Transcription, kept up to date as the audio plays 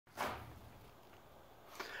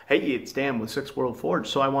Hey, it's Dan with Six World Forge.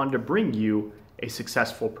 So I wanted to bring you a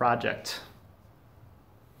successful project.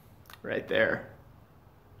 Right there.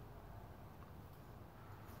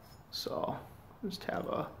 So just have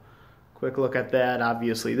a quick look at that.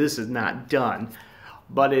 Obviously this is not done,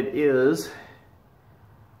 but it is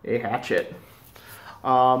a hatchet.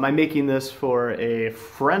 I'm making this for a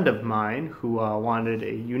friend of mine who wanted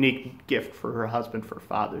a unique gift for her husband for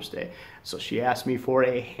Father's Day. So she asked me for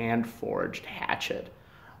a hand-forged hatchet.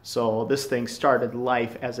 So this thing started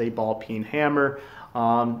life as a ball peen hammer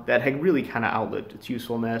that had really kind of outlived its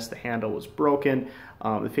usefulness. The handle was broken,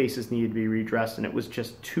 the faces needed to be redressed, and it was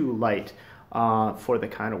just too light for the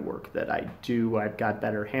kind of work that I do. I've got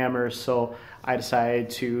better hammers, so I decided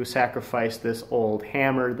to sacrifice this old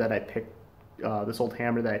hammer that I picked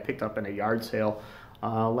up in a yard sale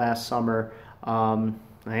last summer. I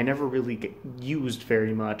never really used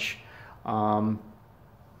very much,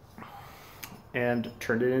 and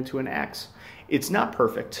turned it into an axe. It's not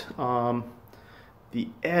perfect. The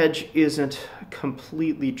edge isn't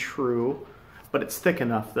completely true, but it's thick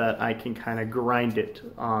enough that I can kind of grind it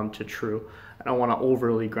to true. I don't want to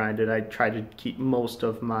overly grind it. I try to keep most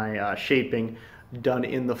of my shaping done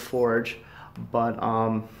in the forge, but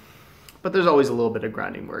there's always a little bit of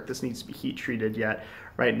grinding work. This needs to be heat treated yet.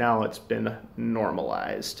 Right now it's been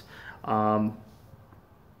normalized.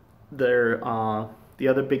 The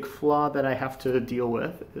other big flaw that I have to deal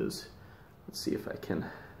with is, let's see if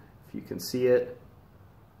you can see it.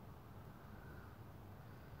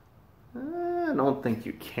 I don't think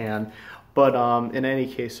you can, but in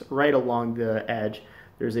any case, right along the edge,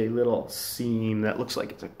 there's a little seam that looks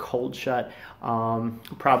like it's a cold shut,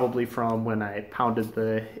 probably from when I pounded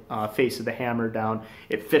the face of the hammer down.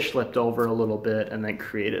 It fish lipped over a little bit and then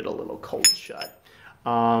created a little cold shut.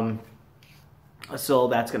 So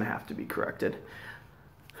that's going to have to be corrected.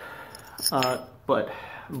 But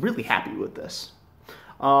I'm really happy with this.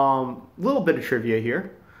 Little bit of trivia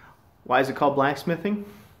here. Why is it called blacksmithing?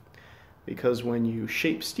 Because when you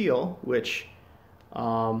shape steel, which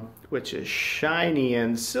is shiny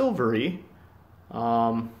and silvery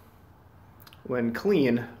when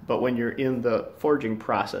clean, but when you're in the forging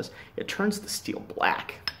process, it turns the steel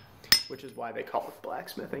black, which is why they call it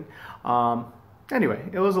blacksmithing. Anyway,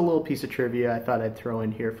 it was a little piece of trivia I thought I'd throw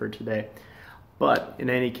in here for today. But in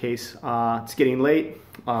any case, it's getting late.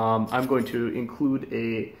 I'm going to include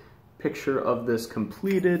a picture of this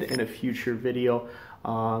completed in a future video.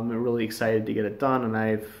 I'm really excited to get it done, and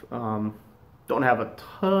I don't have a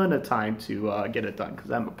ton of time to get it done because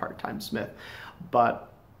I'm a part-time smith.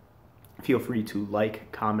 But feel free to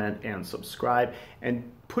like, comment, and subscribe,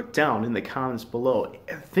 and put down in the comments below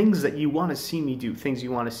things that you want to see me do, things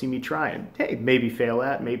you want to see me try, and hey, maybe fail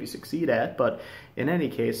at, maybe succeed at, but in any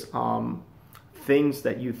case, things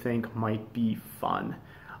that you think might be fun.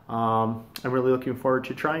 I'm really looking forward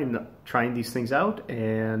to trying these things out,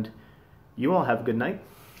 and you all have a good night.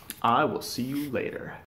 I will see you later.